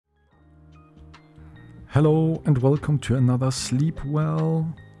Hello and welcome to another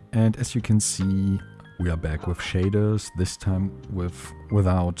Sleepwell, and as you can see we are back with shaders, this time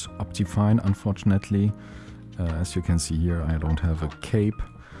without Optifine unfortunately. As you can see here I don't have a cape,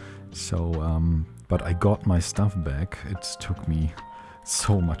 so but I got my stuff back. It took me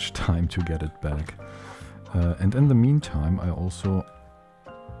so much time to get it back, and in the meantime I also...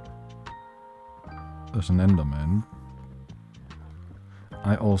 There's an Enderman.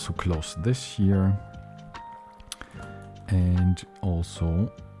 I also closed this here. And also,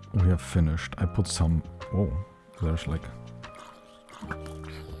 we have finished. I put some... Oh, there's like...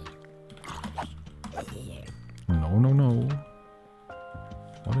 No.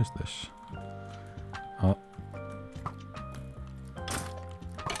 What is this?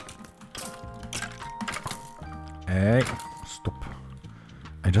 Hey, stop.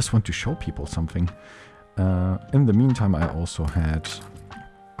 I just want to show people something. In the meantime, I also had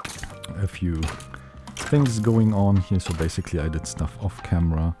a few things going on here, so basically I did stuff off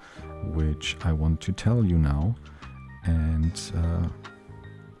camera which I want to tell you now, and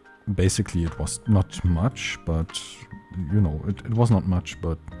basically it was not much, but you know, it was not much,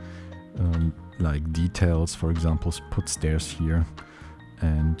 but like details, for example, put stairs here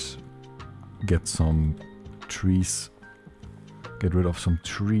and get some trees, get rid of some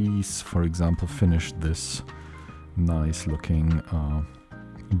trees, for example, finish this nice looking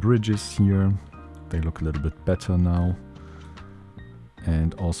bridges here. They look a little bit better now,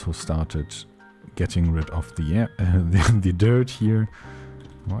 and also started getting rid of the air, the dirt here.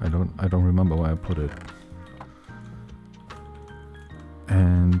 Well, I don't remember where I put it.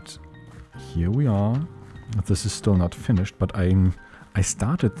 And here we are. This is still not finished, but I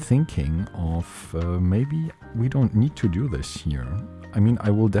started thinking of maybe we don't need to do this here. I mean, I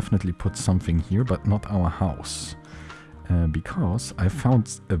will definitely put something here, but not our house, because I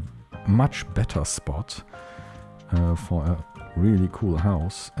found a much better spot for a really cool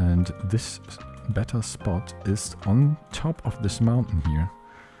house, and this better spot is on top of this mountain here,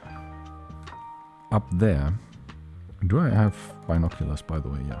 up there. Do I have binoculars, by the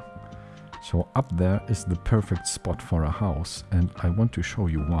way? Yeah. So up there is the perfect spot for a house, and I want to show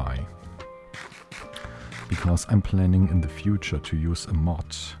you why. Because I'm planning in the future to use a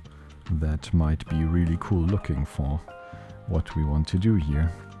mod that might be really cool looking for what we want to do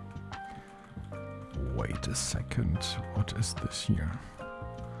here. Wait a second, what is this here?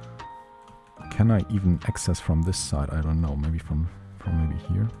 Can I even access from this side? I don't know, maybe from maybe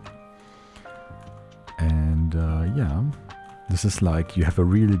here. And yeah, this is like, you have a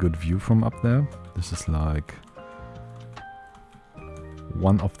really good view from up there. This is like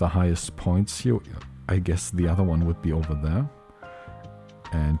one of the highest points here. I guess the other one would be over there.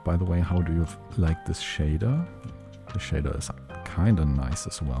 And by the way, how do you like this shader? The shader is kinda nice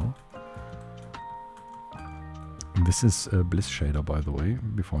as well. This is a Bliss Shader, by the way,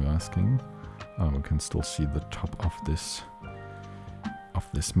 before you're asking. We can still see the top of this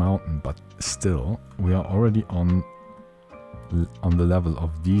mountain, but still, we are already on the level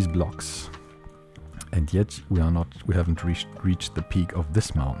of these blocks, and yet we haven't reached the peak of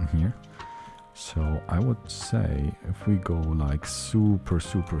this mountain here. So I would say if we go like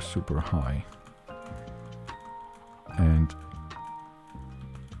super high, and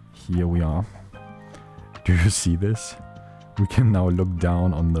here we are. Do you see this? We can now look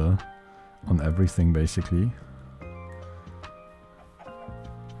down on everything basically.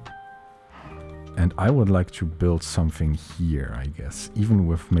 And I would like to build something here, I guess, even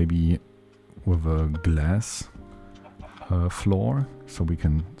with maybe with a glass floor, so we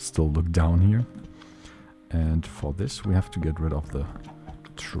can still look down here. And for this we have to get rid of the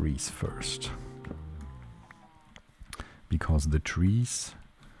trees first, because the trees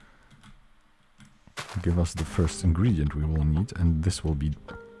give us the first ingredient we will need, and this will be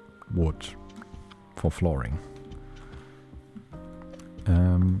wood for flooring.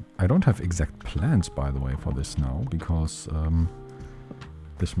 I don't have exact plans, by the way, for this now, because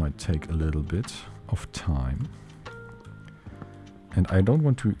this might take a little bit of time. And I don't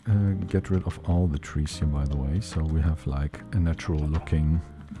want to get rid of all the trees here, by the way, so we have like a natural looking,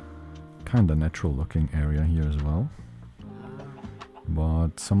 kinda natural looking area here as well.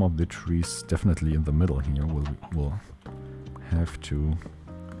 But some of the trees definitely in the middle here will have to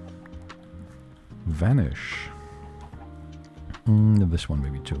vanish. This one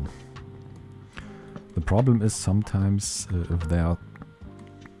maybe too. The problem is sometimes if they are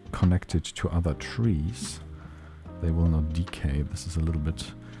connected to other trees, they will not decay. This is a little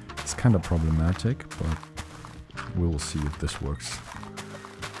bit... it's kind of problematic, but we will see if this works.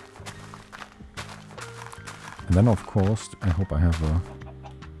 And then of course, I hope I have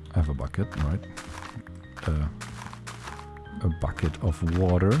a bucket, right? a bucket of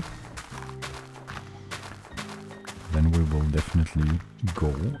water, then we will definitely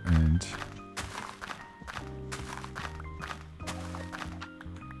go and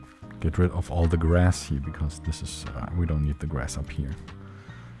get rid of all the grass here, because this is we don't need the grass up here.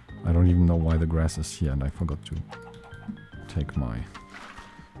 I don't even know why the grass is here, and I forgot to take my...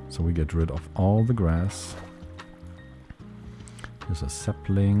 So we get rid of all the grass. There's a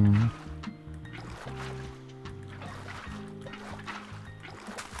sapling.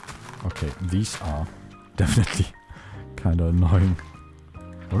 Okay, these are definitely kind of annoying.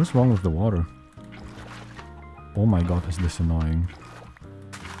 What is wrong with the water? Oh my god, is this annoying.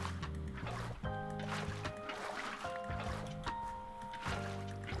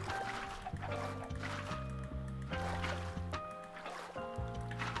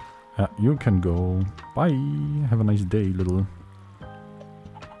 You can go. Bye. Have a nice day, little.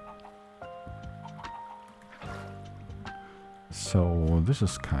 So this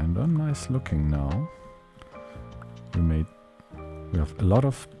is kind of nice looking now. We have a lot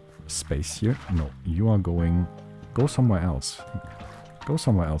of space here. No, you are going. Go somewhere else. Go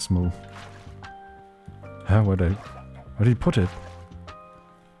somewhere else, Moo. Huh, where did he put it?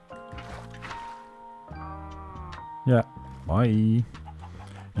 Yeah. Bye.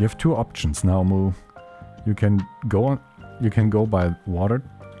 You have two options now, Moo. You can go on. You can go by water.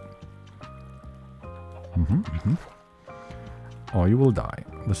 Or you will die.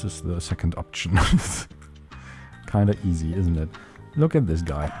 This is the second option. Kinda easy, isn't it? Look at this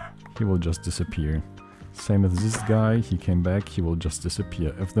guy. He will just disappear. Same as this guy. He came back. He will just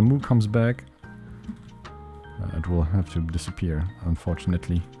disappear. If the Moo comes back, it will have to disappear,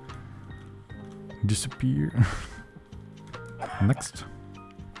 unfortunately. Disappear. Next.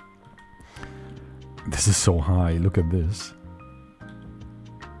 This is so high, look at this.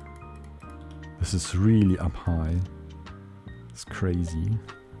 This is really up high. It's crazy.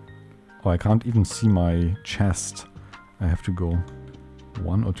 Oh, I can't even see my chest. I have to go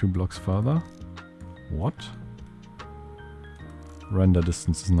 1 or 2 blocks further. What? Render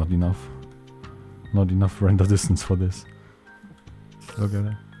distance is not enough. Not enough render distance for this. Look at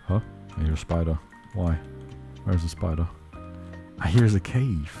it. Huh? I hear a spider. Why? Where's the spider? Ah, here's a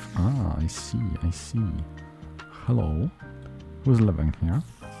cave. Ah, I see, I see. Hello. Who's living here?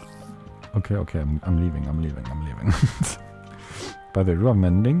 Okay, okay, I'm leaving. By the way, do I have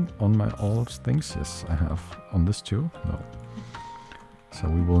mending on my old things? Yes, I have. On this too? No. So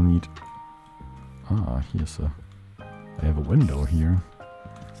we will need... Ah, here's a... They have a window here.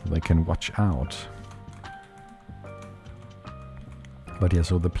 So they can watch out. But yeah,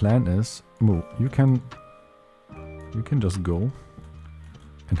 so the plan is... Moo, you can just go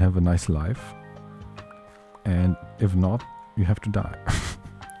and have a nice life. And if not, you have to die.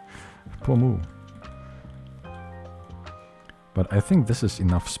 Poor Moo. But I think this is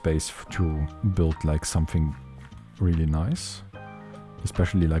enough space to build like something really nice.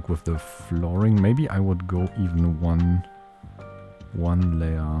 Especially like with the flooring. Maybe I would go even one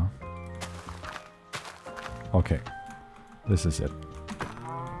layer. Okay. This is it.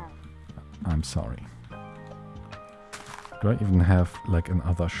 I'm sorry. Do I even have like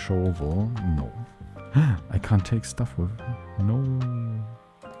another shovel? No. I can't take stuff with... No.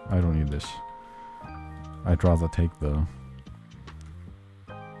 I don't need this. I'd rather take the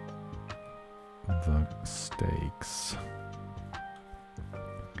stakes.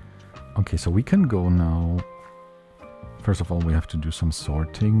 Okay, so we can go now. First of all, we have to do some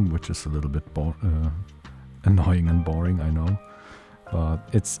sorting, which is a little bit annoying and boring, I know. But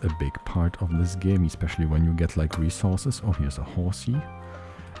it's a big part of this game, especially when you get like resources. Oh, here's a horsey.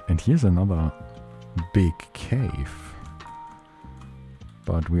 And here's another big cave.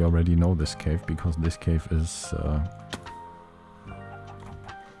 But we already know this cave because this cave is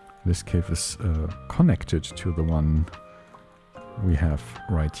connected to the one we have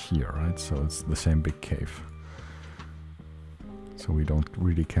right here, right? So it's the same big cave. So we don't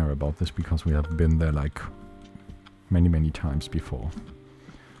really care about this because we have been there like many times before.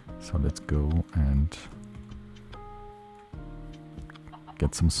 So let's go and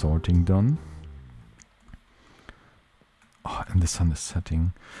get some sorting done. Oh, and the sun is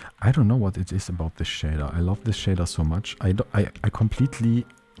setting. I don't know what it is about this shader. I love this shader so much. I completely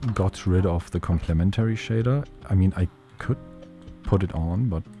got rid of the complementary shader. I mean, I could put it on,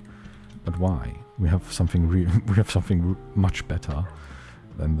 but why? We have something much better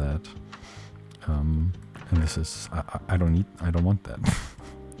than that. And this is I don't want that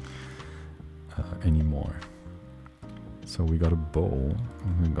anymore. So we got a bow.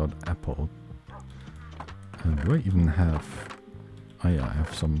 We got apple. And do I even have... Oh yeah, I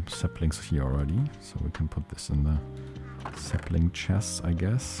have some saplings here already, so we can put this in the sapling chest, I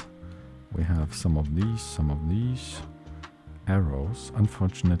guess. We have some of these. Arrows.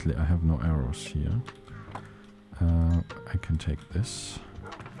 Unfortunately, I have no arrows here. I can take this.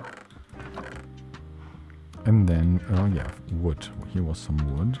 And then, yeah, wood. Here was some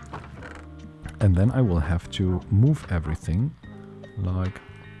wood. And then I will have to move everything, like...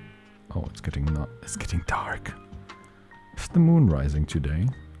 Oh, it's getting dark. Is the moon rising today?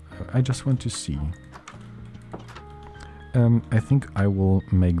 I just want to see. I think I will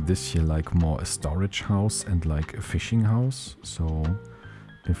make this here like more a storage house and like a fishing house. So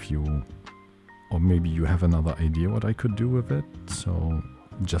if you... Or maybe you have another idea what I could do with it. So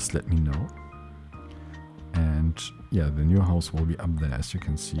just let me know. And yeah, the new house will be up there. As you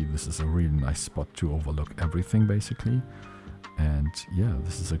can see, this is a really nice spot to overlook everything basically. And yeah,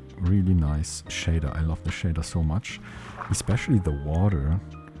 this is a really nice shader. I love the shader so much. Especially the water.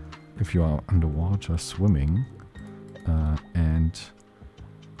 If you are underwater swimming and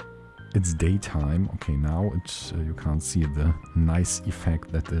it's daytime. Okay, now it's you can't see the nice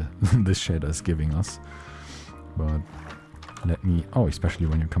effect that this shader is giving us. But let me... Oh, especially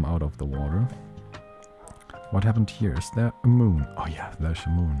when you come out of the water. What happened here? Is there a moon? Oh yeah, there's a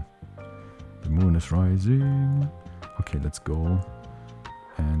moon. The moon is rising. Okay, let's go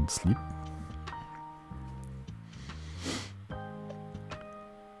and sleep.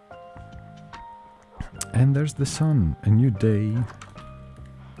 And there's the sun, a new day.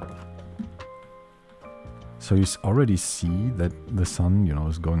 So you already see that the sun, you know,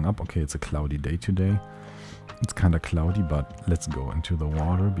 is going up. Okay, it's a cloudy day today. It's kind of cloudy, but let's go into the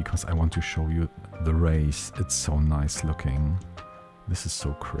water because I want to show you the rays. It's so nice looking. This is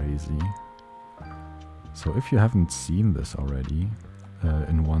so crazy. So if you haven't seen this already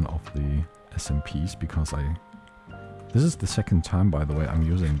in one of the SMPs, because this is the second time, by the way, I'm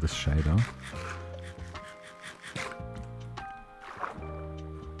using this shader.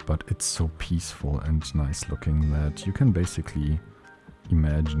 But it's so peaceful and nice looking that you can basically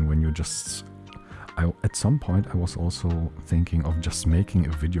imagine when you just... at some point I was also thinking of just making a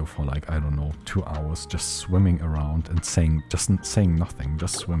video for like, I don't know, 2 hours, just swimming around and saying nothing,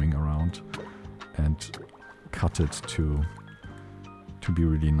 just swimming around, and cut it to be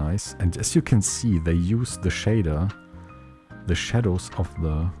really nice. And as you can see, they use the shader, the shadows of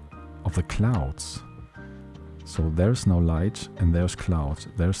the clouds. So there's now light and there's cloud.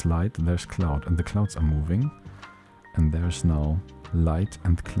 There's light and there's cloud, and the clouds are moving. And there's now light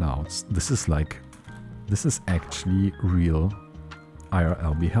and clouds. This is actually real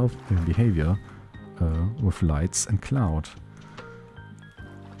IRL behavior with lights and cloud.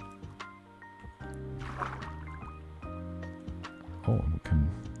 Oh, we can...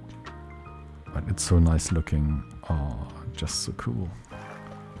 But it's so nice looking. Oh, just so cool.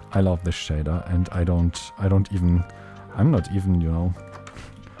 I love this shader, and I'm not even, you know...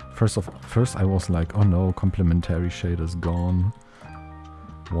 First I was like, oh no, complementary shader's gone.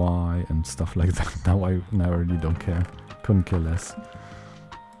 Why? And stuff like that. Now I really don't care. Couldn't care less.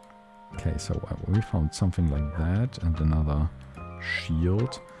 Okay, so we found something like that, and another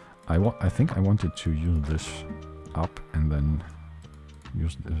shield. I think I wanted to use this up and then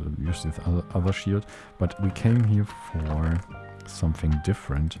use this other shield, but we came here for something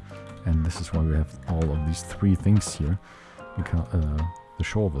different, and this is why we have all of these 3 things here, because the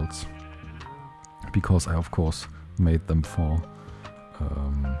shovels, because I of course made them for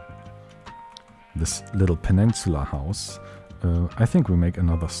this little peninsula house. I think we make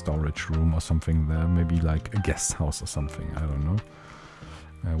another storage room or something there, maybe like a guest house or something, I don't know.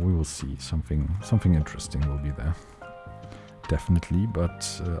 We will see, something interesting will be there. Definitely, but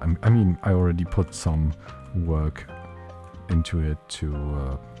I mean, I already put some work into it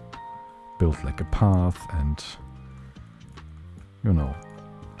to build like a path and, you know,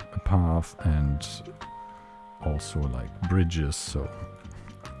 a path and also like bridges, so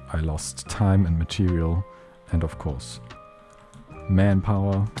I lost time and material and of course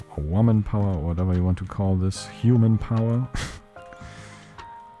manpower or woman power or whatever you want to call this, human power.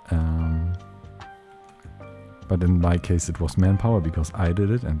 But in my case it was manpower because I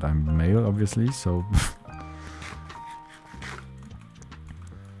did it and I'm male obviously, so...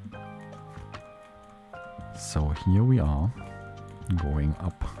 So here we are, going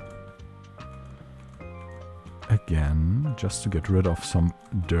up again, just to get rid of some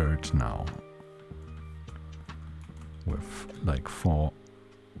dirt now. With like four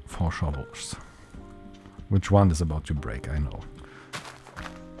shovels. Which one is about to break, I know.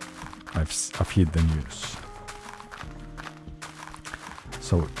 I've heard the news.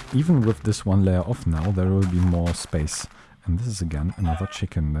 So even with this one layer off now, there will be more space And this is again another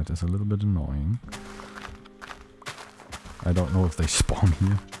chicken that is a little bit annoying. I don't know if they spawn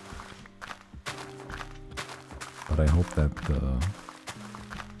here. But I hope that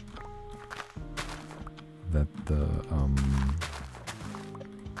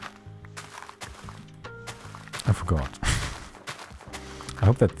I forgot. I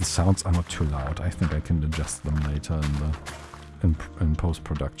hope that the sounds are not too loud. I think I can adjust them later in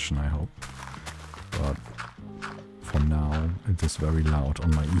post-production, I hope. But for now, it is very loud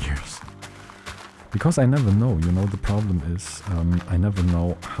on my ears. Because I never know, you know, the problem is I never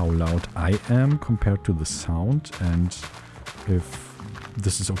know how loud I am compared to the sound, and if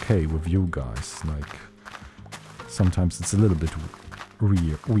this is okay with you guys. Like, sometimes it's a little bit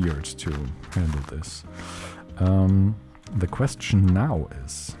weird to handle this. The question now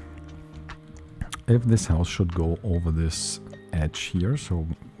is, if this house should go over this edge here, so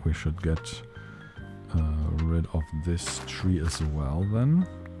we should get rid of this tree as well then.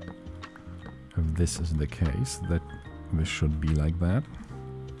 If this is the case, that this should be like that.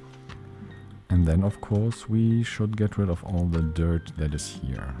 And then of course we should get rid of all the dirt that is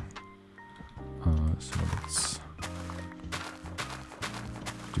here. So let's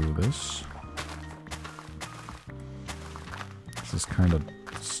do this. This is kind of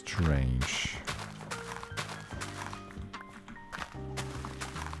strange.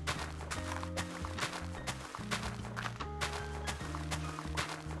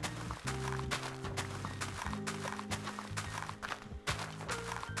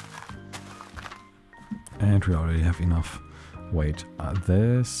 And we already have enough. Wait,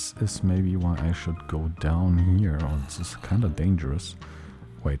 this is maybe why I should go down here. Oh, this is kind of dangerous.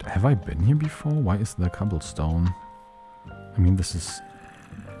 Wait, have I been here before? Why is there cobblestone? I mean, this is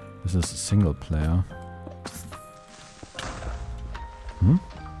a single player. Hmm?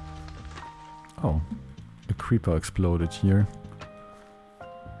 Oh, a creeper exploded here.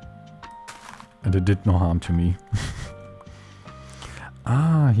 And it did no harm to me.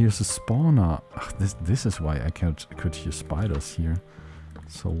 Ah, here's a spawner. Ach, this is why I could hear spiders here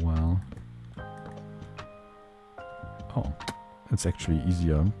so well. Oh, it's actually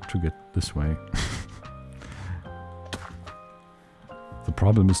easier to get this way. The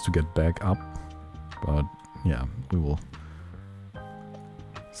problem is to get back up, but yeah, we will.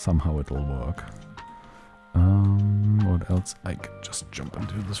 Somehow it'll work. What else? I could just jump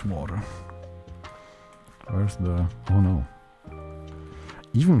into this water. Where's the... Oh no.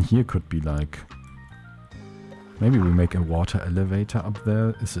 Even here could be like... Maybe we make a water elevator up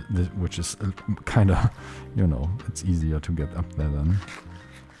there, which is kind of, you know, it's easier to get up there then.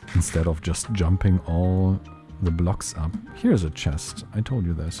 Instead of just jumping all the blocks up. Here's a chest. I told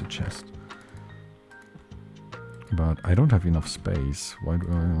you there's a chest. But I don't have enough space. Why do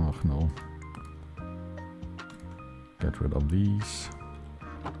I... Oh no. Get rid of these.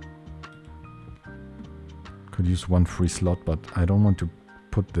 Could use one free slot, but I don't want to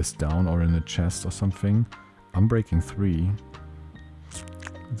put this down or in a chest or something. Unbreaking 3.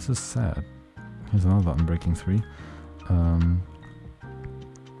 This is sad. Here's another Unbreaking 3.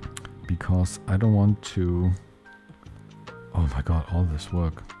 Because I don't want to... Oh my god, all this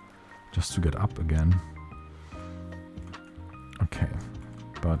work just to get up again. Okay,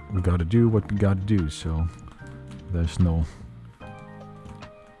 but we gotta do what we gotta do, so there's no...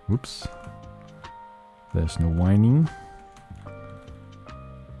 Whoops. There's no whining.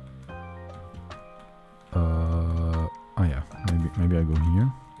 Oh yeah, maybe I go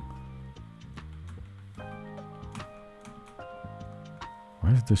here.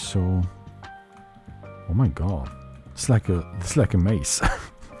 Why is this so... Oh my god. It's like a maze.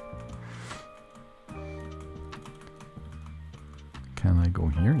 Can I go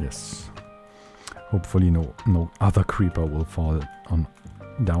here? Yes. Hopefully no other creeper will fall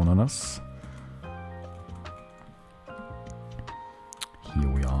down on us. Here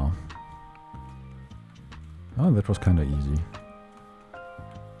we are. Oh, that was kind of easy.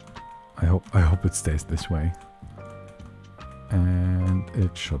 I hope it stays this way. And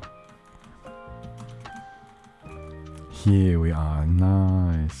it should. Here we are.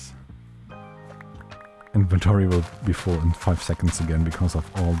 Nice. Inventory will be full in 5 seconds again because of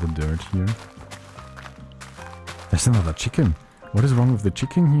all the dirt here. There's another chicken. What is wrong with the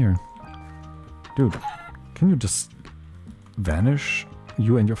chicken here? Dude, can you just vanish?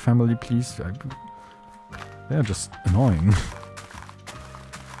 You and your family, please. They're just annoying.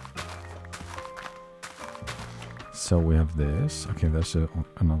 So we have this. Okay, there's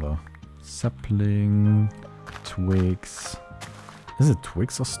another sapling. Twigs. Is it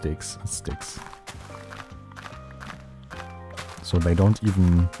twigs or sticks? It's sticks. So they don't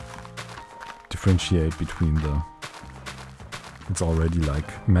even differentiate between the It's already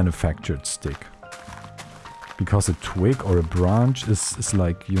like manufactured stick. Because a twig or a branch is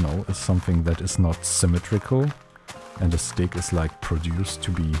like, you know, is something that is not symmetrical. And a stick is like produced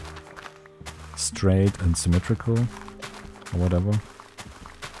to be straight and symmetrical. Or whatever.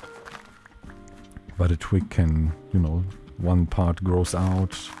 But a twig can, you know, one part grows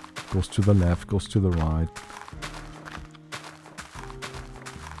out, goes to the left, goes to the right.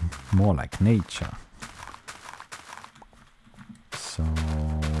 More like nature. So,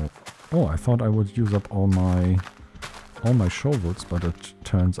 oh, I thought I would use up all my shovels, but it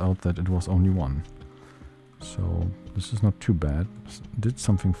turns out that it was only one. So this is not too bad. Did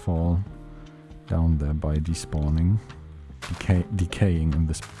something fall down there by despawning, decaying in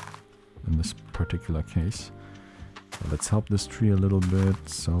this particular case. So let's help this tree a little bit.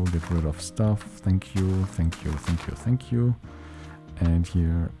 So get rid of stuff. Thank you, thank you, thank you, thank you. And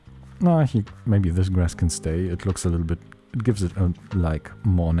here, maybe this grass can stay. It looks a little bit. It gives it a like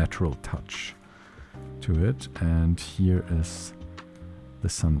more natural touch to it. And here is the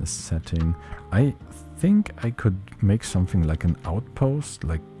sun is setting. I think I could make something like an outpost,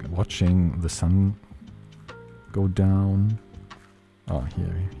 like watching the sun go down. Oh,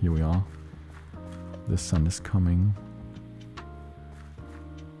 here we are. The sun is coming.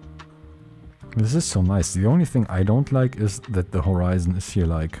 This is so nice. The only thing I don't like is that the horizon is here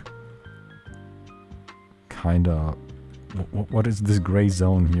like kinda... What is this gray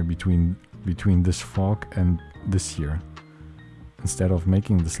zone here between this fog and this here? Instead of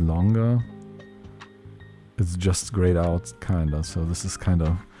making this longer, it's just grayed out kinda. So this is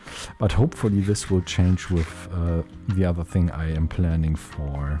kinda... But hopefully this will change with the other thing I am planning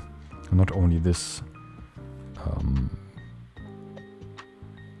for. Not only this...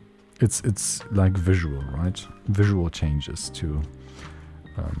 It's like visual, right? Visual changes to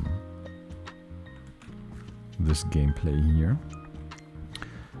this gameplay here.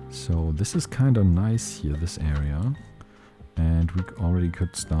 So this is kind of nice here, this area, and we already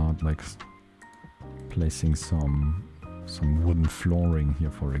could start like placing some wooden flooring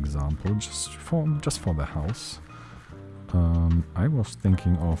here, for example, just for the house. I was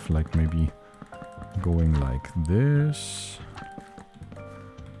thinking of like maybe going like this.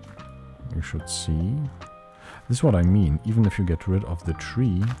 You should see. This is what I mean. Even if you get rid of the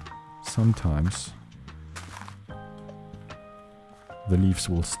tree, sometimes the leaves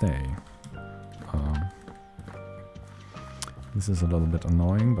will stay. This is a little bit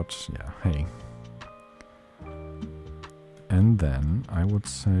annoying, but yeah, hey. And then I would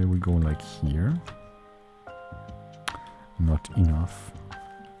say we go like here. Not enough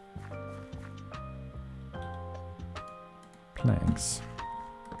planks.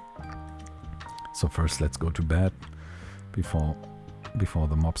 So first let's go to bed before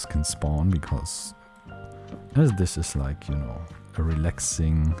the mobs can spawn, because as this is like, you know, a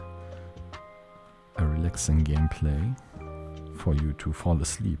relaxing gameplay for you to fall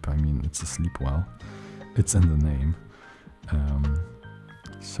asleep. I mean, it's a Sleepwell. It's in the name.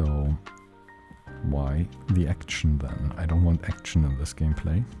 So why the action then? I don't want action in this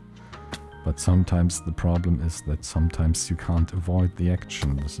gameplay. But sometimes the problem is that sometimes you can't avoid the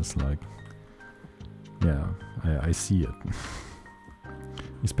action. This is like... Yeah, I see it.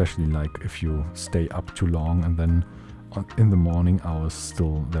 Especially like if you stay up too long and then in the morning hours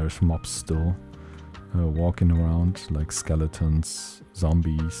there's mobs still walking around, like skeletons,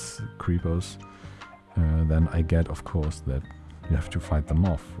 zombies, creepers. Then I get, of course, that you have to fight them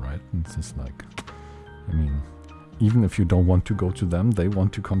off, right? And it's just like, I mean, even if you don't want to go to them, they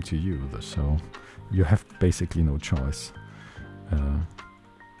want to come to you. So you have basically no choice.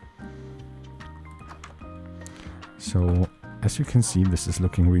 So, as you can see, this is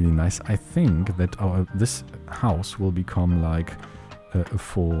looking really nice. I think that this house will become like a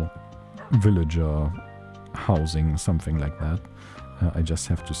full villager housing, something like that. I just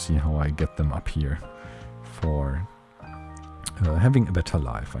have to see how I get them up here for having a better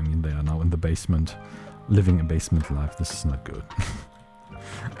life. I mean, they are now in the basement, living a basement life. This is not good.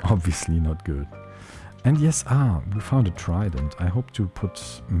 Obviously not good. And yes, we found a trident. I hope to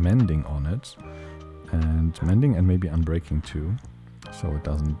put mending on it. And mending and maybe unbreaking too, so it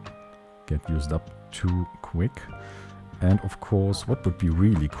doesn't get used up too quick. And of course, what would be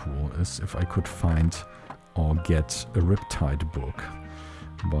really cool is if I could find or get a Riptide book.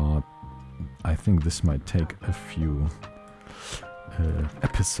 But I think this might take a few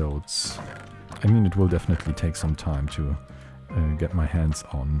episodes. I mean, it will definitely take some time to get my hands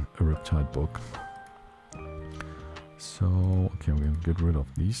on a Riptide book. So, okay, we'll get rid of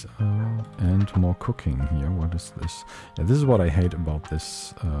these. And more cooking here. What is this? Yeah, this is what I hate about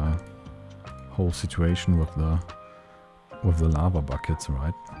this whole situation with the the lava buckets,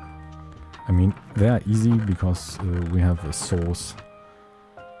 right? I mean, they are easy because we have a source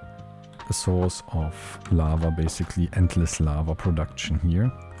of lava, basically endless lava production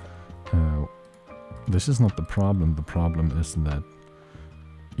here. This is not the problem. The problem is that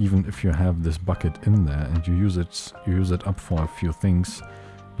even if you have this bucket in there and you use it up for a few things,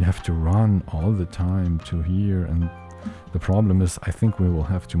 you have to run all the time to here, and the problem is I think we will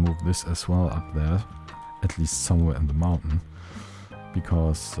have to move this as well up there, at least somewhere in the mountain,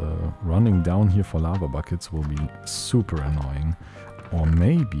 because running down here for lava buckets will be super annoying. Or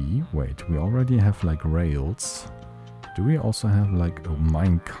maybe, wait, we already have like rails. Do we also have like a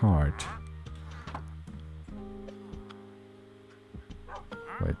mine cart?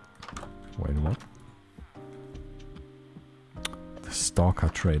 Wait, what? The stalker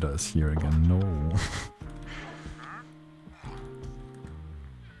trader is here again. No.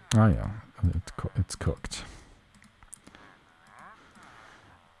 Ah yeah, it's cooked.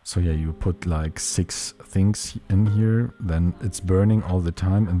 So yeah, you put like 6 things in here, then it's burning all the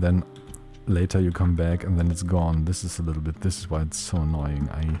time, and then later you come back and then it's gone. This is why it's so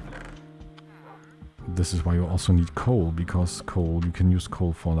annoying. This is why you also need coal, because coal, you can use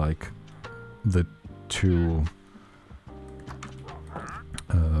coal for like the 2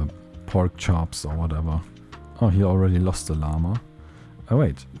 pork chops or whatever. Oh, he already lost the llama. Oh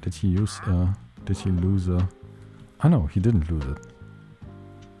wait, did he lose a... Oh no, he didn't lose it.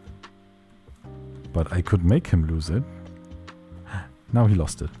 But I could make him lose it. Now he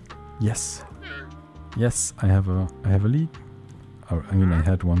lost it. Yes. Yes, I have a lead. Or, I mean, I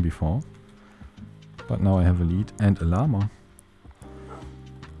had one before. But now I have a lead and a llama.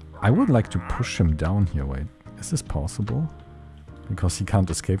 I would like to push him down here. Wait, is this possible? Because he can't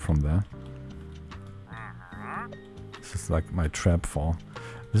escape from there. This is like my trap for...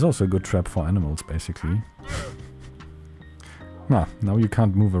 This is also a good trap for animals, basically. Nah, now you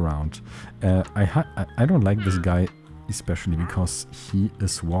can't move around. I don't like this guy, especially because he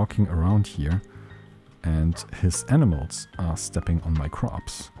is walking around here and his animals are stepping on my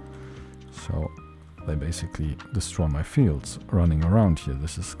crops. So they basically destroy my fields running around here.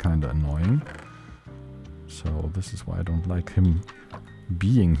 This is kind of annoying. So this is why I don't like him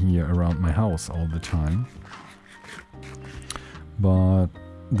being here around my house all the time. But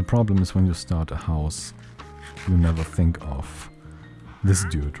the problem is when you start a house, you never think of this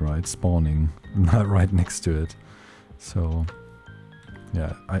dude, right? Spawning right next to it. So,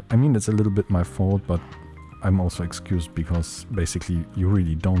 yeah, I mean, it's a little bit my fault, but I'm also excused because basically you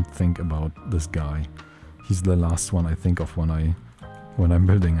really don't think about this guy. He's the last one I think of when I'm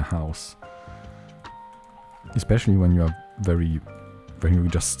building a house. Especially when you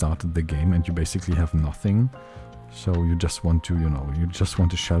just started the game and you basically have nothing. So you just want to, you just want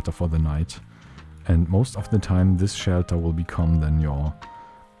to shelter for the night. And most of the time this shelter will become then your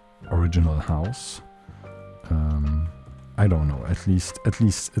original house. I don't know, at least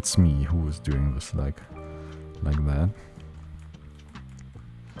it's me who is doing this like that.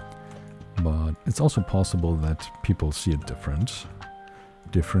 But it's also possible that people see it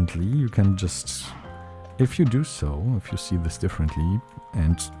differently. You can just, if you do so, if you see this differently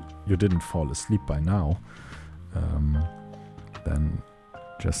and you didn't fall asleep by now, then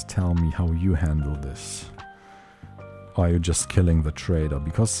just tell me how you handle this. Or are you just killing the trader?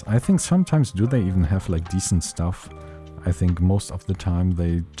 Because I think sometimes do they even have like decent stuff? I think most of the time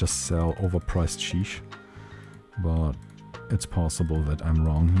they just sell overpriced sheesh. But it's possible that I'm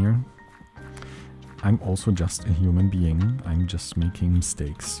wrong here. I'm also just a human being. I'm just making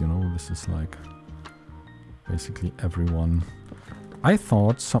mistakes, This is like basically everyone. I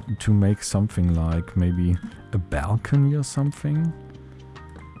thought to make something like maybe a balcony or something.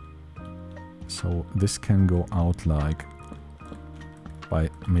 So this can go out like by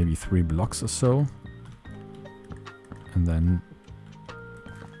maybe 3 blocks or so. And then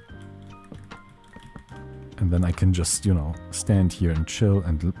I can just, stand here and chill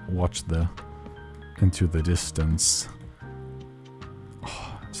and watch into the distance.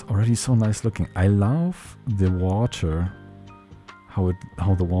 Oh, it's already so nice looking. I love the water, how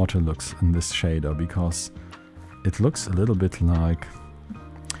the water looks in this shader, because it looks a little bit like...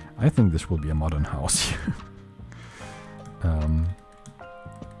 I think this will be a modern house.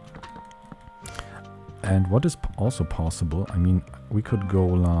 And what is also possible, I mean, we could go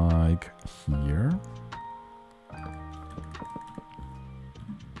like here.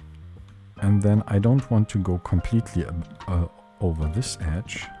 And then I don't want to go completely over this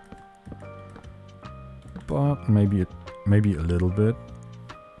edge. But maybe a little bit.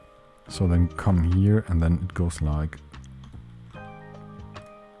 So then come here and then it goes like...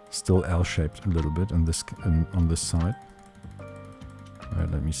 Still L-shaped a little bit on this side.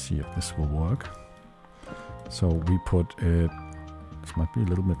 Let me see if this will work. So we put it, this might be a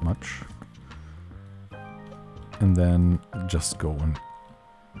little bit much. And then just go in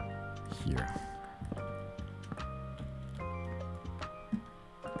here.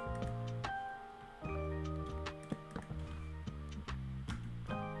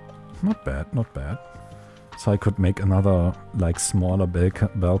 Not bad, not bad. So I could make another, like, smaller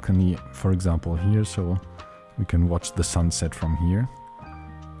balcony, for example, here, so we can watch the sunset from here.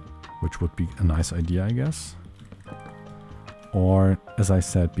 Which would be a nice idea, I guess. Or, as I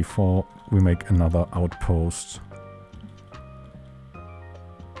said before, we make another outpost.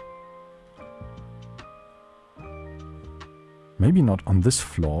 Maybe not on this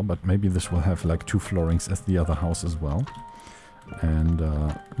floor, but maybe this will have like 2 floorings as the other house as well. And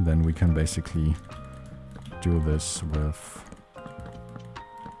then we can basically do this with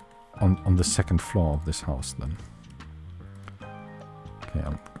on the second floor of this house then. Okay,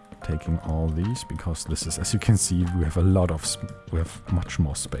 I'm taking all these because this is, as you can see, we have a lot of we have much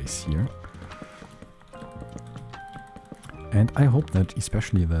more space here. And I hope that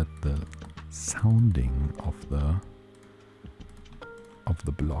especially that the sounding of the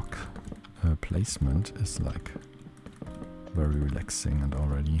block placement is like very relaxing and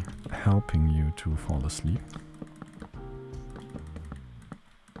already helping you to fall asleep.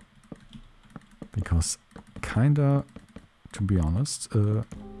 Because kinda, to be honest,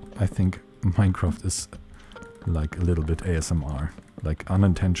 I think Minecraft is like a little bit ASMR, like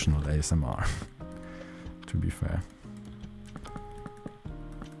unintentional ASMR, to be fair.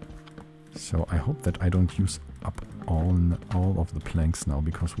 So I hope that I don't use up all of the planks now,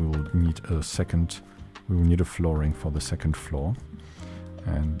 because we will need a flooring for the second floor.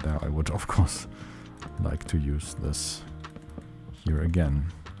 And I would of course like to use this here again.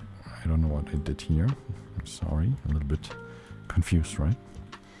 I don't know what I did here. I'm sorry, a little bit confused, right?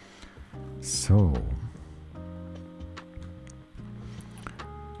 So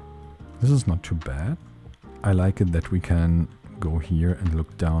this is not too bad. I like it that we can go here and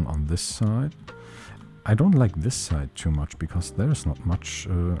look down on this side. I don't like this side too much because there's not much,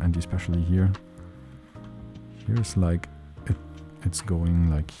 and especially here. Here's like it's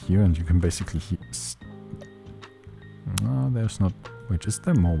going like here, and you can basically no, there's not. Wait, is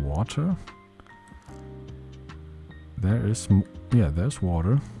there more water? There is, yeah, there's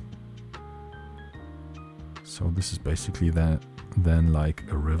water. So this is basically then like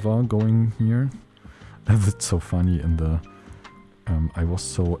a river going here. That's so funny in the. I was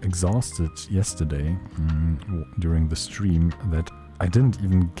so exhausted yesterday during the stream that I didn't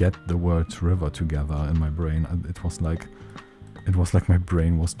even get the word river together in my brain. It was like my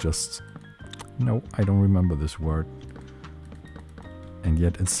brain was just, no, I don't remember this word. And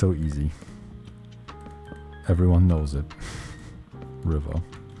yet it's so easy. Everyone knows it. River.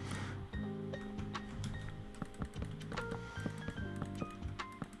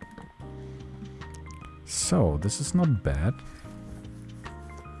 So this is not bad.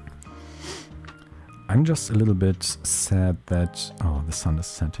 I'm just a little bit sad that... Oh, the sun is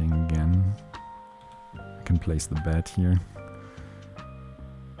setting again. I can place the bed here.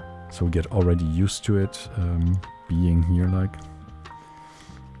 So we get already used to it being here, like.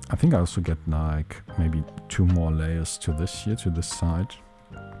 I think I also get like maybe 2 more layers to this here, to this side.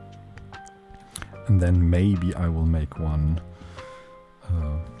 And then maybe I will make one...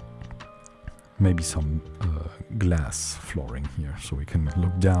 maybe some glass flooring here, so we can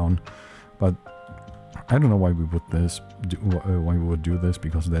look down. But I don't know why we would do this,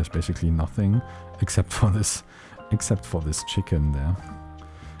 because there's basically nothing except for this chicken there.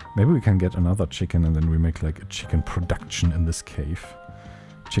 Maybe we can get another chicken and then we make like a chicken production in this cave.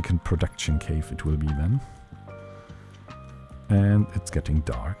 Chicken production cave it will be then. And it's getting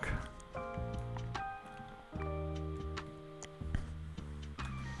dark.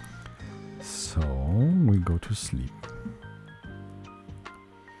 So we go to sleep.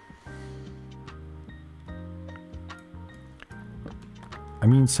 I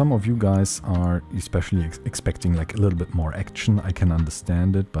mean, some of you guys are especially expecting like a little bit more action. I can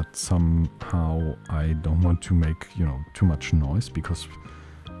understand it, but somehow I don't want to make, you know, too much noise, because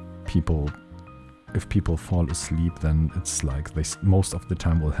if people fall asleep, then it's like they most of the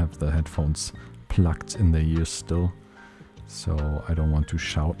time will have the headphones plugged in their ears still. So I don't want to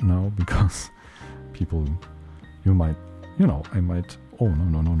shout now, because people, you might, you know, I might. Oh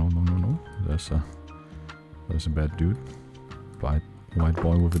no! There's a bad dude. White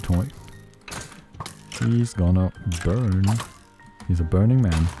boy with a toy. He's gonna burn. He's a burning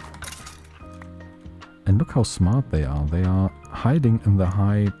man. And look how smart they are. They are hiding in the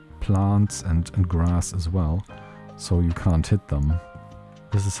high plants and grass as well, so you can't hit them.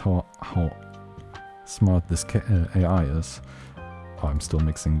 This is how smart this AI is. Oh, I'm still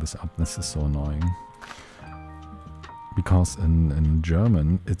mixing this up. This is so annoying. Because in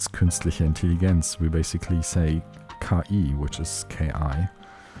German, it's künstliche Intelligenz. We basically say KI, which is KI.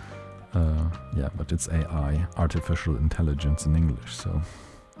 Yeah, but it's AI, artificial intelligence in English, so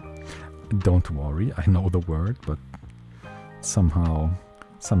don't worry, I know the word, but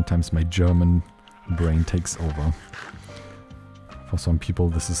sometimes my German brain takes over. For some people,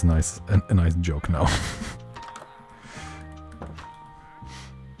 this is a nice joke now.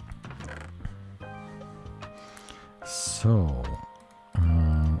 So,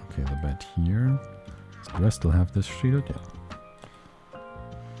 okay, the bed here. Do I still have this shielded? Yeah.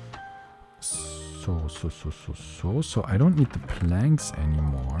 So I don't need the planks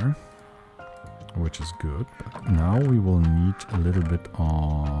anymore, which is good. But now we will need a little bit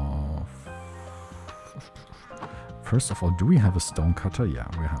of... First of all, do we have a stone cutter? Yeah,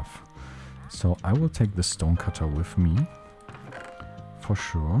 we have. So I will take the stone cutter with me, for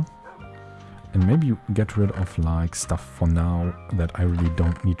sure. And maybe get rid of like stuff for now that I really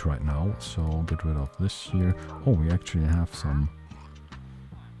don't need right now. So get rid of this here. Oh, we actually have some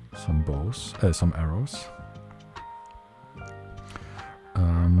bows, some arrows.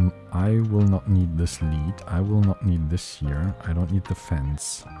 I will not need this lead. I will not need this here. I don't need the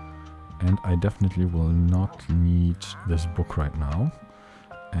fence. And I definitely will not need this book right now.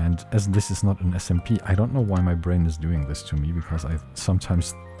 And as this is not an SMP, I don't know why my brain is doing this to me, because I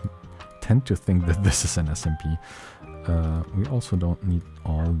sometimes tend to think that this is an SMP. We also don't need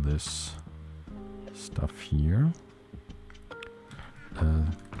all this stuff here.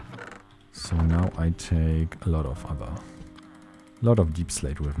 So now I take a lot of deep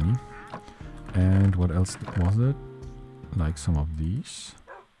slate with me. And what else was it? Like some of these.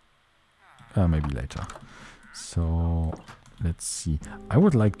 Maybe later. So let's see. I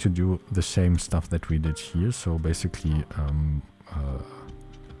would like to do the same stuff that we did here. So basically,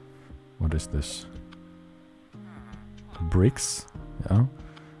 what is this? Bricks, yeah.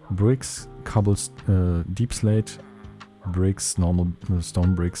 Bricks, cobbles, deep slate, bricks, normal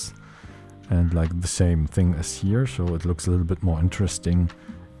stone bricks, and like the same thing as here. So it looks a little bit more interesting,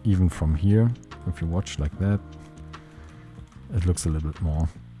 even from here. If you watch like that, it looks a little bit more.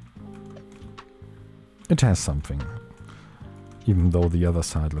 It has something, even though the other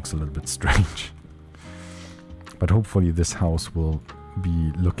side looks a little bit strange. But hopefully this house will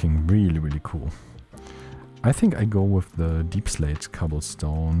be looking really, really cool. I think I go with the deep slate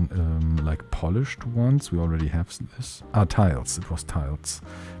cobblestone, like polished ones. We already have this. Tiles. It was tiles.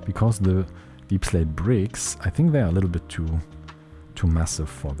 Because the deep slate bricks, I think they are a little bit too massive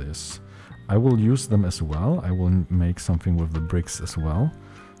for this. I will use them as well. I will make something with the bricks as well.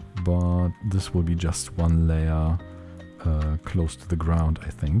 But this will be just one layer close to the ground, I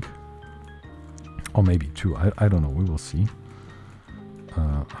think. Or maybe two. I don't know. We will see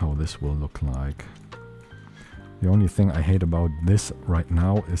how this will look like. The only thing I hate about this right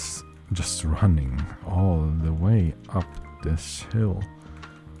now is just running all the way up this hill.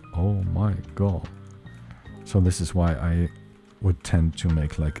 Oh my god. So this is why I would tend to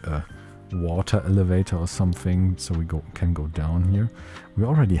make like a water elevator or something, so we can go down here. We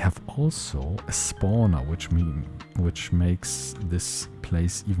already have also a spawner, which makes this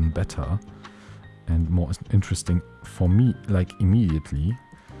place even better and more interesting for me, like immediately,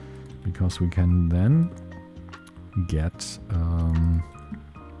 because we can then get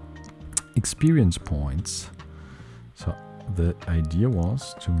experience points. So the idea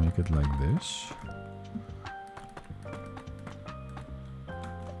was to make it like this.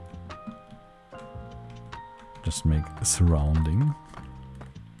 Just make a surrounding.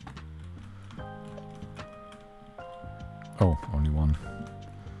 Oh, only one.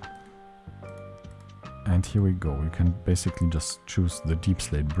 And here we go. You can basically just choose the deep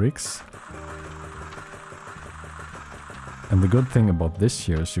slate bricks. And the good thing about this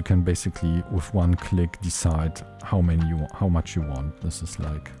here is you can basically, with one click, decide how much you want. This is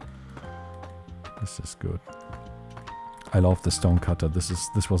good. I love the stone cutter. This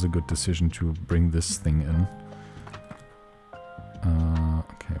was a good decision to bring this thing in.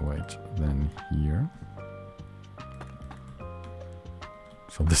 Okay, wait. Then here.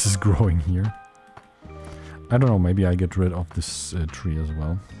 So this is growing here. I don't know. Maybe I get rid of this tree as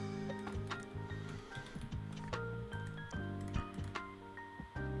well.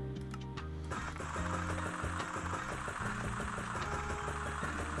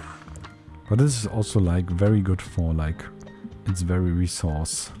 But this is also like very good for like, it's very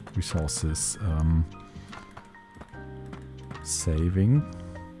resources saving.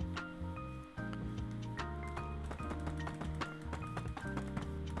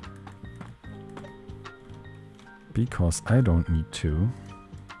 because I don't need to.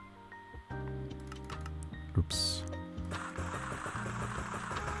 Oops.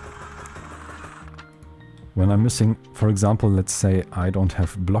 When I'm missing, for example, let's say I don't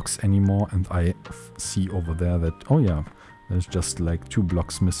have blocks anymore and I see over there that, oh yeah, there's just like 2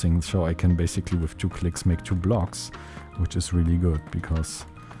 blocks missing, so I can basically with 2 clicks make 2 blocks, which is really good because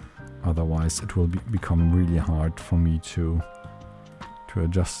otherwise it will become really hard for me to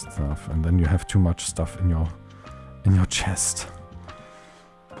adjust stuff, and then you have too much stuff in your chest.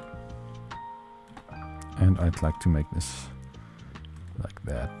 And I'd like to make this like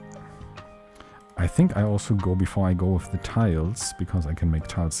that. I think I also go, before I go with the tiles, because I can make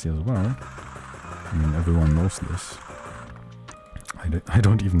tiles here as well. I mean, everyone knows this. I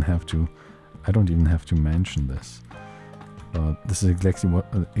don't even have to mention this. But this is exactly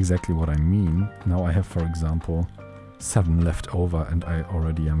what I mean. Now I have, for example, 7 left over and I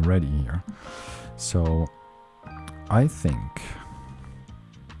already am ready here. So I think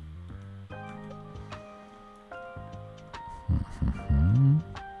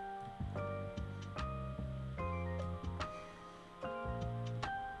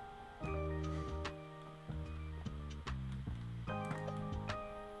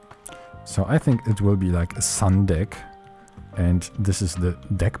it will be like a sun deck, and this is the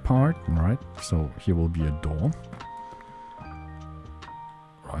deck part, right? So here will be a door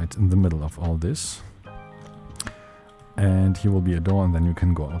right in the middle of all this, and here will be a door, and then you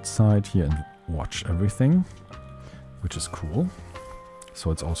can go outside here and watch everything, which is cool.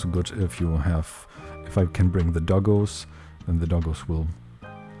 So it's also good if I can bring the doggos, then the doggos will.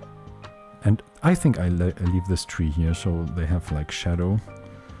 And I think I leave this tree here so they have like shadow.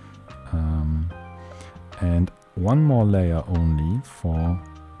 And one more layer only for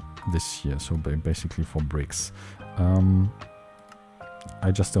this here, so basically for bricks.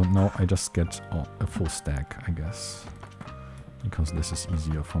 I just don't know, I just get a full stack, I guess, because this is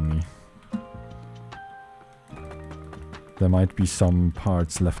easier for me. There might be some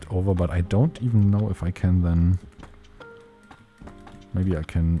parts left over, but I don't even know if I can then... Maybe I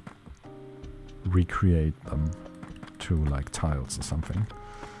can recreate them to like tiles or something.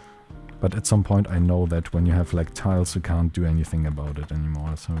 But at some point I know that when you have like tiles you can't do anything about it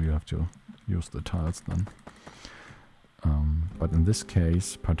anymore, so you have to use the tiles then. But in this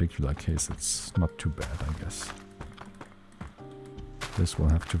particular case, it's not too bad, I guess. This will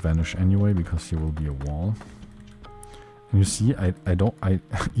have to vanish anyway, because here will be a wall. And you see, I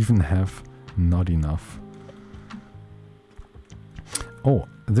even have not enough. Oh,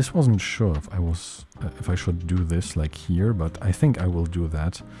 this wasn't sure if I should do this like here, but I think I will do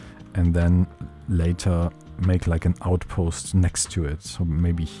that. And then later make like an outpost next to it. So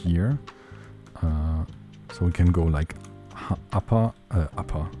maybe here. So we can go like upper.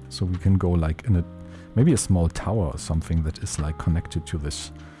 So we can go like in maybe a small tower or something that is like connected to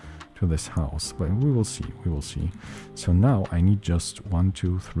this house. But we will see. So now I need just 1,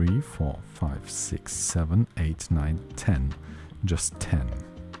 2, 3, 4, 5, 6, 7, 8, 9, 10. Just 10.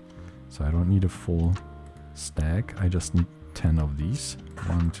 So I don't need a full stack. I just need 10 of these.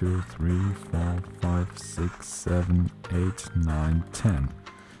 1, 2, 3, 4, 5, 6, 7, 8, 9, 10.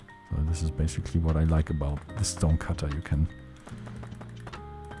 So this is basically what I like about the stone cutter. You can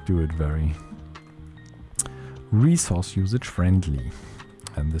do it very resource usage friendly.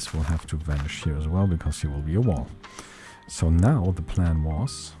 And this will have to vanish here as well, because here will be a wall. So now the plan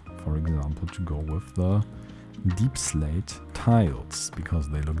was, for example, to go with the deep slate tiles, because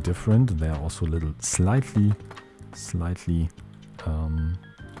they look different. They are also a little slightly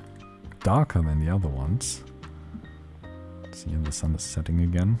darker than the other ones. See, and the sun is setting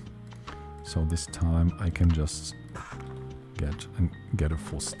again. So this time I can just get a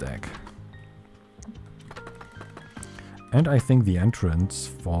full stack. And I think the entrance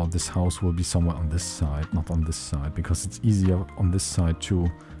for this house will be somewhere on this side, not on this side, because it's easier on this side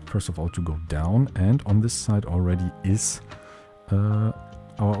to, first of all, to go down, and on this side already is our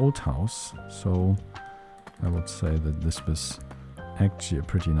old house. So I would say that this was actually a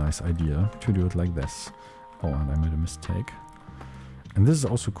pretty nice idea to do it like this. Oh, and I made a mistake. And this is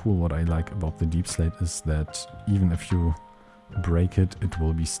also cool. What I like about the deep slate is that even if you break it, it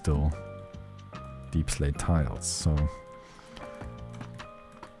will be still deep slate tiles. So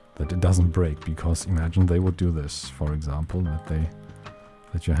that it doesn't break, because imagine they would do this, for example,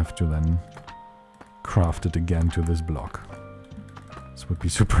 that you have to then craft it again to this block. This would be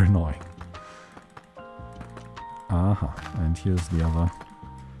super annoying. Aha, and here's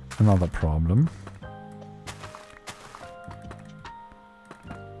another problem.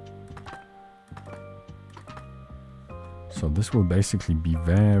 So this will basically be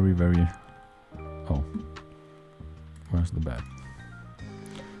very, very... Oh. where's the bed?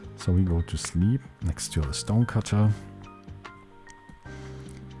 So we go to sleep next to the stone cutter.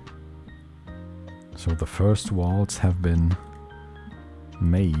 So the first walls have been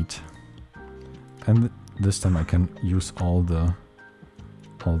made, and this time I can use all the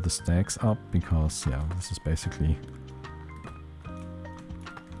stacks up, because yeah, this is basically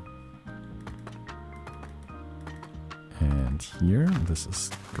and here this is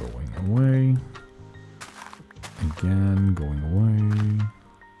going away, again going away,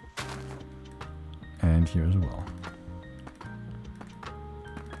 and here as well.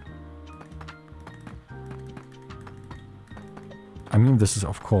 I mean, this is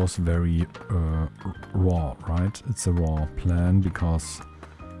of course very raw, right? It's a raw plan because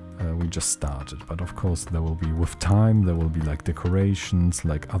we just started. But of course there will be, with time, there will be like decorations,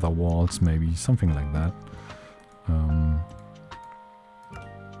 like other walls, maybe something like that.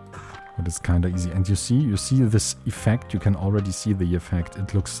 But it's kind of easy. And you see this effect. You can already see the effect.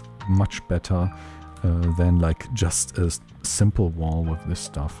 It looks much better than like just a simple wall with this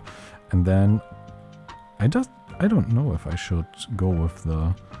stuff. And then I don't know if I should go with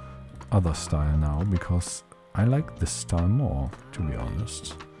the other style now, because I like this style more, to be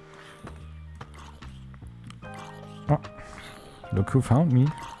honest. Oh, look who found me.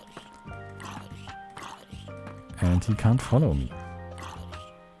 And he can't follow me.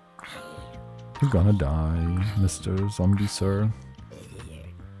 You're gonna die, Mr. Zombie Sir.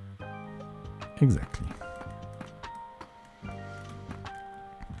 Exactly.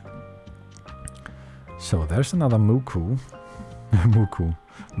 So there's another Muku. Muku.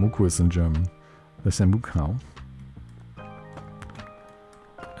 Muku is in German. There's a Mukau.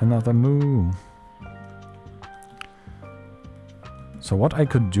 Another Moo. So what I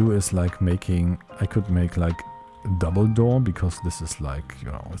could do is like I could make like a double door, because this is like,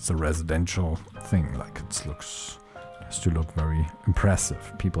 you know, it's a residential thing. Like it has to look very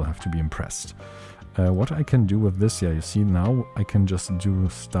impressive. People have to be impressed. What I can do with this, yeah, you see now I can just do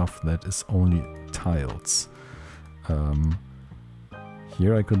stuff that is only tiles.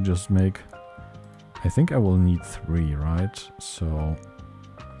 Here I could just make, I think I will need 3, right? So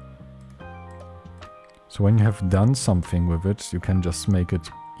when you have done something with it, you can just make it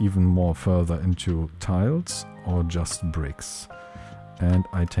even more further into tiles or just bricks. And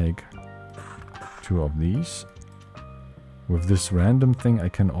I take 2 of these. With this random thing I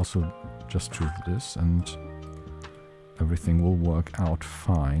can also just choose this and everything will work out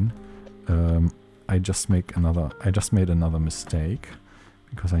fine. I just made another mistake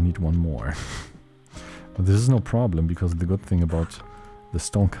because I need one more. But this is no problem, because the good thing about the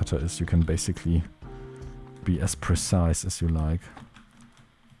stone cutter is you can basically be as precise as you like.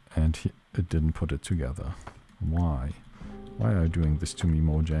 And it didn't put it together. Why? Why are you doing this to me,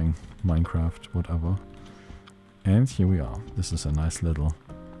 Mojang? Minecraft, whatever. And here we are. This is a nice little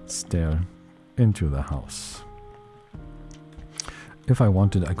stair into the house. If I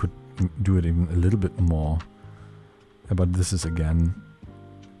wanted, I could do it even a little bit more. But this is again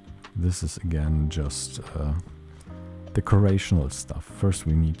just decorational stuff. First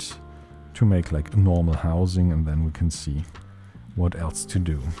we need to make like normal housing, and then we can see what else to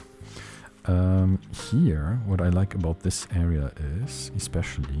do. Here, what I like about this area is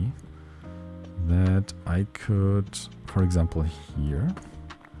especially that I could, for example, here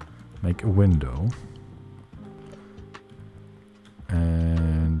make a window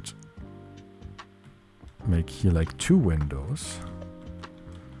and make here like 2 windows.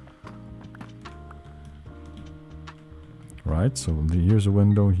 Right, so here's a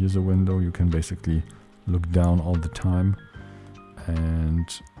window, here's a window. You can basically look down all the time. And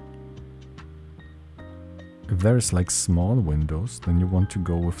if there is like small windows, then you want to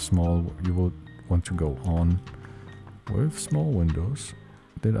go with you will want to go on with small windows.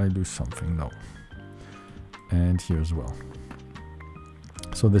 Did I lose something? No. And here as well.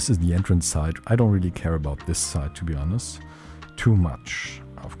 So this is the entrance side. I don't really care about this side, to be honest, too much.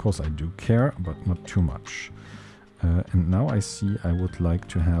 Of course I do care, but not too much. And now I see I would like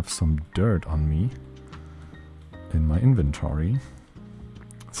to have some dirt on me in my inventory.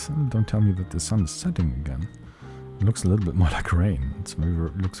 So don't tell me that the sun is setting again. It looks a little bit more like rain. It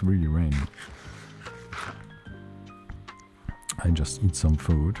looks really rainy. I just eat some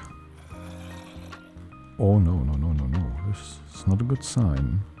food. Oh no, no, no, no, no. This is not a good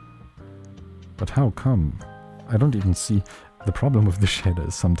sign. But how come? I don't even see... The problem with the shader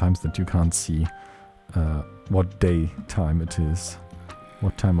is sometimes that you can't see what day time it is.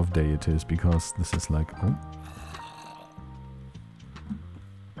 What time of day it is, because this is like... Oh.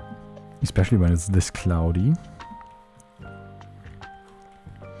 Especially when it's this cloudy.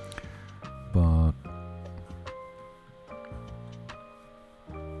 But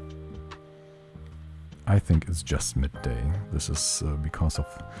I think it's just midday. This is because of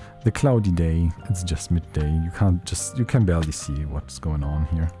the cloudy day. It's just midday. You can barely see what's going on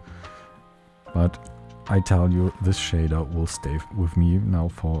here. But I tell you, this shader will stay with me now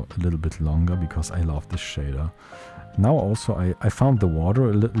for a little bit longer because I love this shader. Now also I found the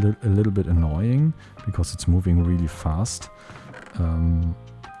water a little bit annoying because it's moving really fast.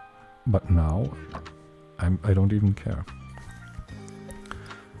 But now I don't even care.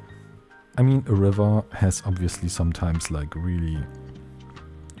 I mean, a river has obviously sometimes like really,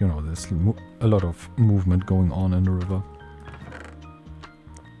 you know, there's a lot of movement going on in a river.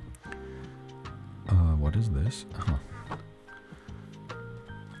 What is this?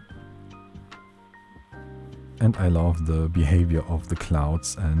 And I love the behavior of the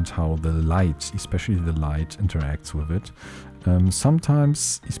clouds and how the light, especially the light, interacts with it.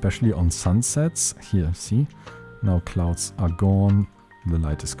 Sometimes, especially on sunsets, here, see? Now clouds are gone, the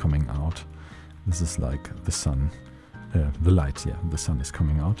light is coming out. This is like the sun. The light, yeah, the sun is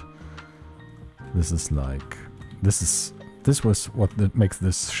coming out. This is like... This was what makes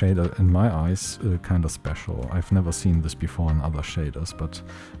this shader, in my eyes, kind of special. I've never seen this before in other shaders, but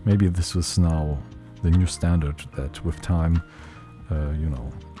maybe this was now the new standard that with time, you know,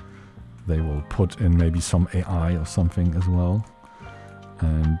 they will put in maybe some AI or something as well.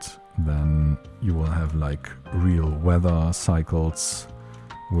 And then you will have like real weather cycles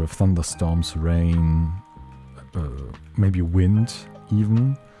with thunderstorms, rain, maybe wind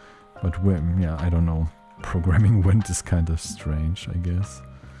even. But yeah, I don't know. Programming wind is kind of strange, I guess.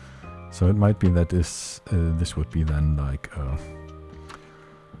 So it might be that this would be then like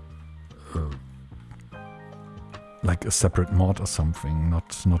a separate mod or something,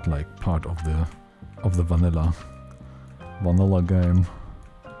 not like part of the vanilla game.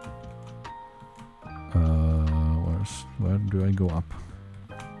 Where do I go up?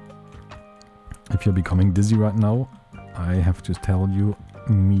 If you're becoming dizzy right now, I have to tell you,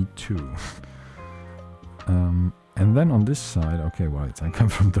 me too. And then on this side, okay, right, I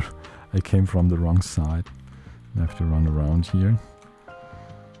came from the wrong side. I have to run around here.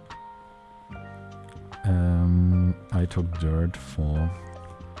 I took dirt for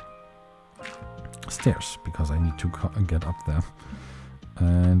stairs because I need to get up there.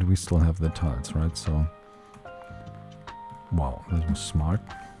 And we still have the tiles, right? So, wow, that was smart.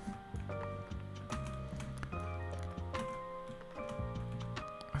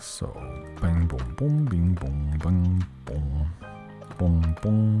 So, bang, boom, boom, bing, boom, bang, boom, boom,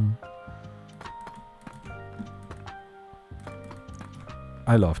 boom.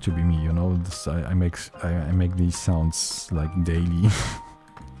 I love to be me, you know. This I make these sounds like daily.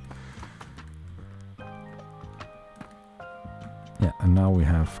 Yeah, and now we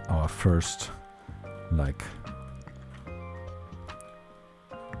have our first, like.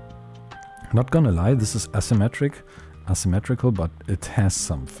 Not gonna lie, this is asymmetrical, but it has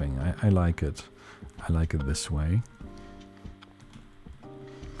something. I like it. I like it this way.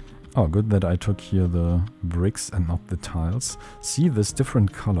 Oh, good that I took here the bricks and not the tiles. See, this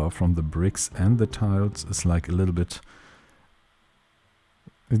different color from the bricks and the tiles is like a little bit...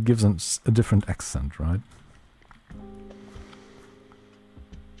 It gives us a different accent, right?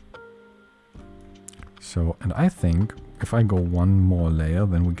 So, and I think if I go one more layer,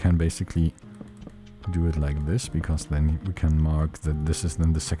 then we can basically do it like this, because then we can mark that this is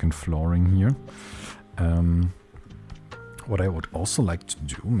then the second flooring here. What I would also like to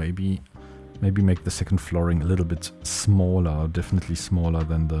do, maybe make the second flooring a little bit smaller, definitely smaller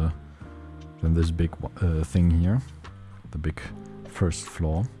than this big thing here, the big first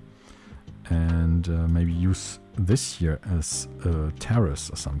floor, and maybe use this here as a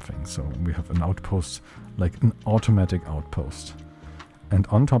terrace or something. So we have an outpost, like an automatic outpost. And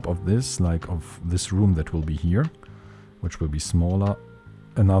on top of this, like of this room that will be here, which will be smaller,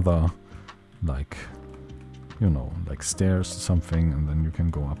 another, like, you know, like stairs or something, and then you can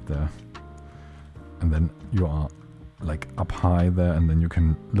go up there. And then you are like up high there, and then you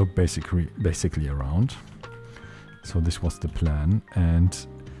can look basically around. So this was the plan, and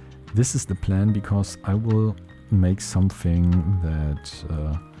this is the plan because I will make something that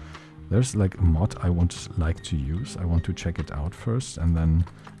there's like a mod I like to use. I want to check it out first, and then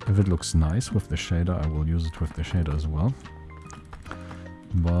if it looks nice with the shader, I will use it with the shader as well.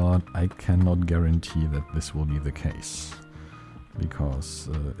 But I cannot guarantee that this will be the case, because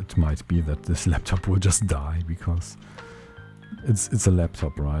it might be that this laptop will just die, because it's a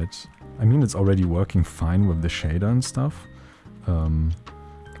laptop, right? I mean, it's already working fine with the shader and stuff.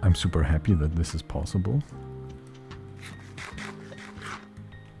 I'm super happy that this is possible.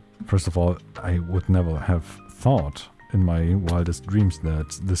 First of all, I would never have thought in my wildest dreams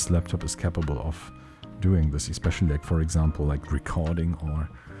that this laptop is capable of doing this, especially like, for example, like recording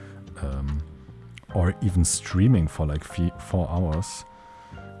or even streaming for like 4 hours.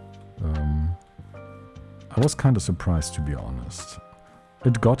 I was kind of surprised, to be honest.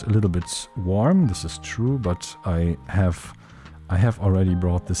 It got a little bit warm, this is true, but I have already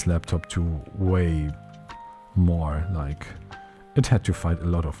brought this laptop to way more, like, it had to fight a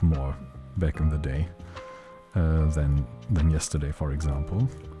lot of more back in the day than yesterday, for example.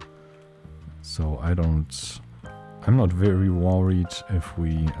 So I'm not very worried if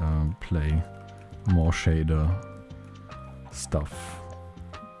we play more shader stuff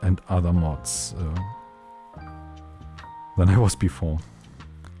and other mods than I was before.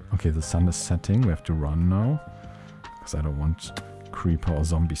 Okay, the sun is setting, we have to run now, because I don't want creeper or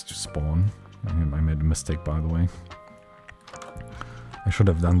zombies to spawn. I made a mistake, by the way. I should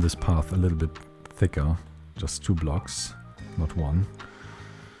have done this path a little bit thicker, just 2 blocks, not 1.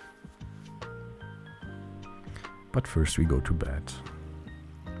 But first we go to bed.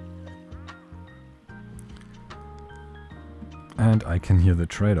 And I can hear the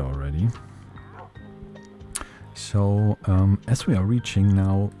trader already. So, as we are reaching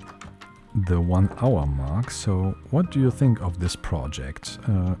now the 1 hour mark, so what do you think of this project?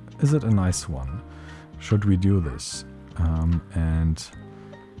 Is it a nice one? Should we do this? And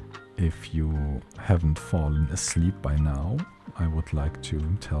if you haven't fallen asleep by now, I would like to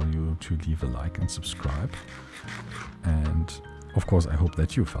tell you to leave a like and subscribe. And of course, I hope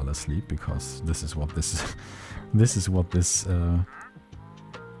that you fell asleep, because this is what this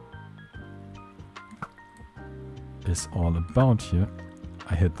is all about here.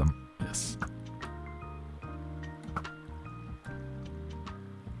 I hit them, yes.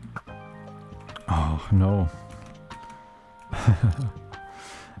 Oh no.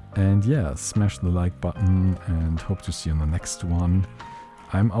 And yeah, smash the like button and hope to see you in the next one.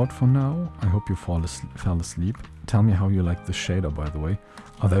 I'm out for now. I hope you fell asleep. Tell me how you like the shader, by the way.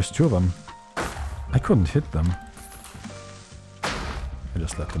 Oh, there's 2 of them. I couldn't hit them. I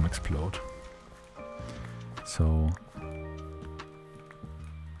just let them explode. So,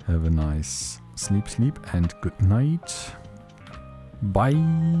 have a nice sleep, and good night.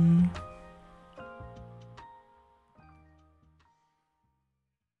 Bye.